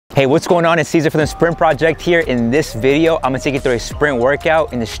Hey, what's going on? It's Cesar from the Sprint Project here. In this video, I'm gonna take you through a sprint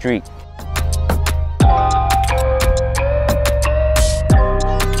workout in the street.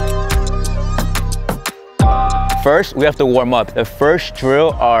 First, we have to warm up. The first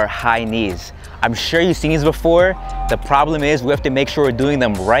drill are high knees. I'm sure you've seen these before. The problem is we have to make sure we're doing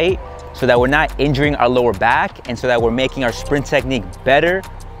them right so that we're not injuring our lower back and so that we're making our sprint technique better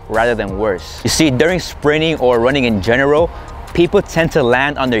rather than worse. You see, during sprinting or running in general, people tend to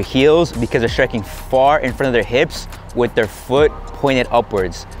land on their heels because they're striking far in front of their hips with their foot pointed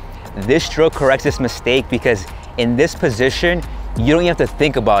upwards. This drill corrects this mistake because in this position, you don't even have to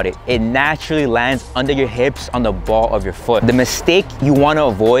think about it. It naturally lands under your hips on the ball of your foot. The mistake you want to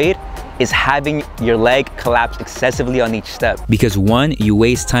avoid is having your leg collapse excessively on each step. Because one, you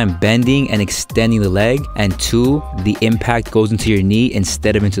waste time bending and extending the leg, and two, the impact goes into your knee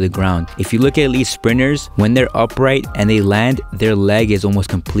instead of into the ground. If you look at elite sprinters, when they're upright and they land, their leg is almost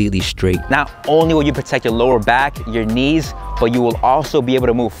completely straight. Not only will you protect your lower back, your knees, but you will also be able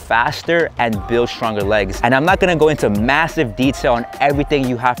to move faster and build stronger legs. And I'm not gonna go into massive detail on everything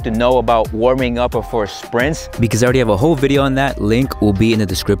you have to know about warming up before sprints, because I already have a whole video on that. Link will be in the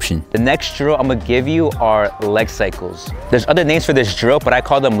description. The next drill I'm gonna give you are leg cycles. There's other names for this drill, but I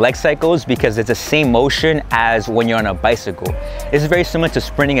call them leg cycles because it's the same motion as when you're on a bicycle. This is very similar to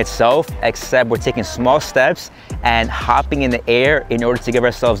sprinting itself, except we're taking small steps and hopping in the air in order to give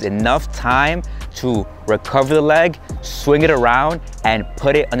ourselves enough time to recover the leg, swing it around, and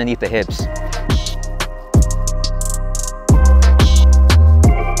put it underneath the hips.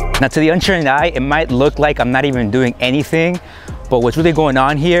 Now, to the untrained eye, it might look like I'm not even doing anything, but what's really going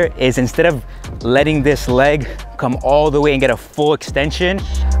on here is instead of letting this leg come all the way and get a full extension,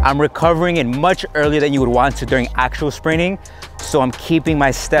 I'm recovering it much earlier than you would want to during actual sprinting. So I'm keeping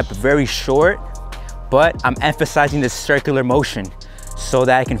my step very short, but I'm emphasizing this circular motion so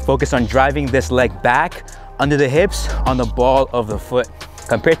that I can focus on driving this leg back under the hips on the ball of the foot.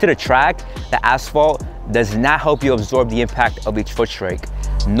 Compared to the track, the asphalt does not help you absorb the impact of each foot strike.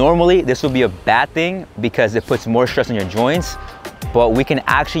 Normally, this would be a bad thing because it puts more stress on your joints, but we can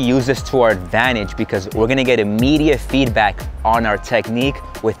actually use this to our advantage because we're gonna get immediate feedback on our technique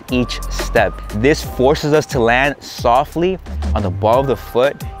with each step. This forces us to land softly on the ball of the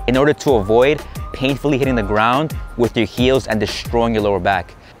foot in order to avoid painfully hitting the ground with your heels and destroying your lower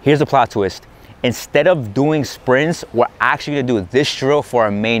back. Here's the plot twist. Instead of doing sprints, we're actually gonna do this drill for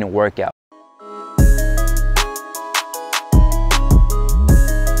our main workout.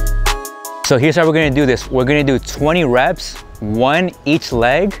 So here's how we're gonna do this. We're gonna do 20 reps, one each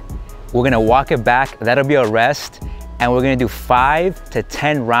leg. We're gonna walk it back, that'll be our rest. And we're gonna do 5 to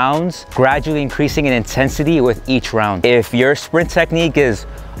 10 rounds, gradually increasing in intensity with each round. If your sprint technique is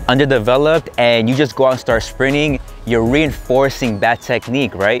underdeveloped and you just go out and start sprinting, you're reinforcing that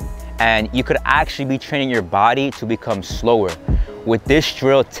technique, right? And you could actually be training your body to become slower. With this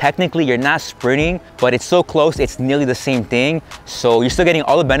drill, technically you're not sprinting, but it's so close, it's nearly the same thing. So you're still getting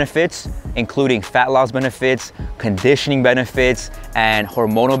all the benefits, including fat loss benefits, conditioning benefits, and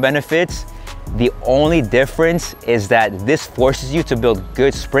hormonal benefits. The only difference is that this forces you to build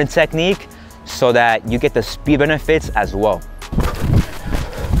good sprint technique so that you get the speed benefits as well.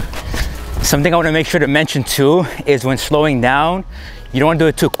 Something I want to make sure to mention too is when slowing down, you don't want to do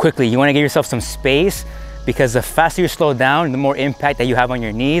it too quickly. You want to give yourself some space because the faster you slow down, the more impact that you have on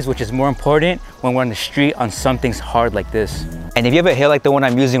your knees, which is more important when we're on the street on something hard like this. And if you have a hill like the one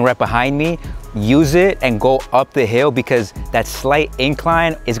I'm using right behind me, use it and go up the hill because that slight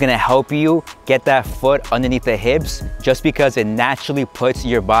incline is gonna help you get that foot underneath the hips just because it naturally puts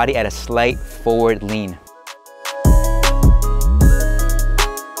your body at a slight forward lean.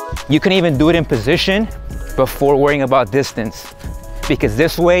 You can even do it in position before worrying about distance because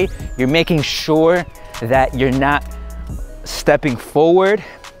this way you're making sure that you're not stepping forward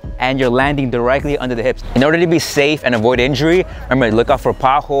and you're landing directly under the hips. In order to be safe and avoid injury, remember, look out for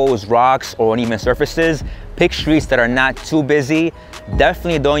potholes, rocks, or uneven surfaces. Pick streets that are not too busy.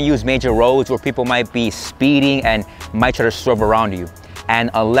 Definitely don't use major roads where people might be speeding and might try to swerve around you.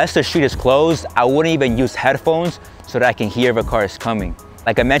 And unless the street is closed, I wouldn't even use headphones so that I can hear if a car is coming.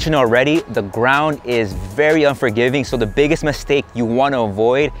 Like I mentioned already, the ground is very unforgiving, so the biggest mistake you want to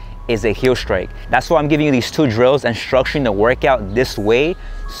avoid is a heel strike. That's why I'm giving you these two drills and structuring the workout this way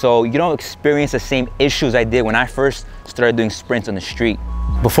so you don't experience the same issues I did when I first started doing sprints on the street.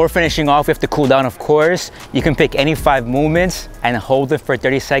 Before finishing off, we have to cool down, of course. You can pick any 5 movements and hold them for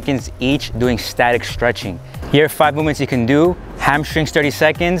 30 seconds each doing static stretching. Here are 5 movements you can do. Hamstrings 30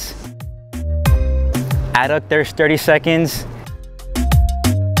 seconds, adductors 30 seconds,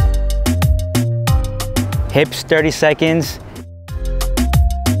 hips 30 seconds,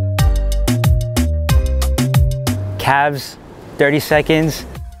 calves, 30 seconds,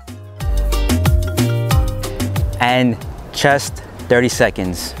 and chest, 30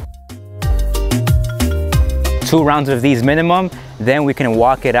 seconds. 2 rounds of these minimum, then we can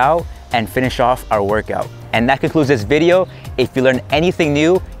walk it out and finish off our workout. And that concludes this video. If you learned anything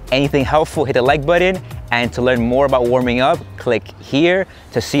new, anything helpful, hit the like button. And to learn more about warming up, click here.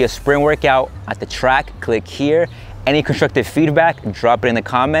 To see a sprint workout at the track, click here. Any constructive feedback, drop it in the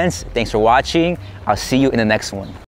comments. Thanks for watching. I'll see you in the next one.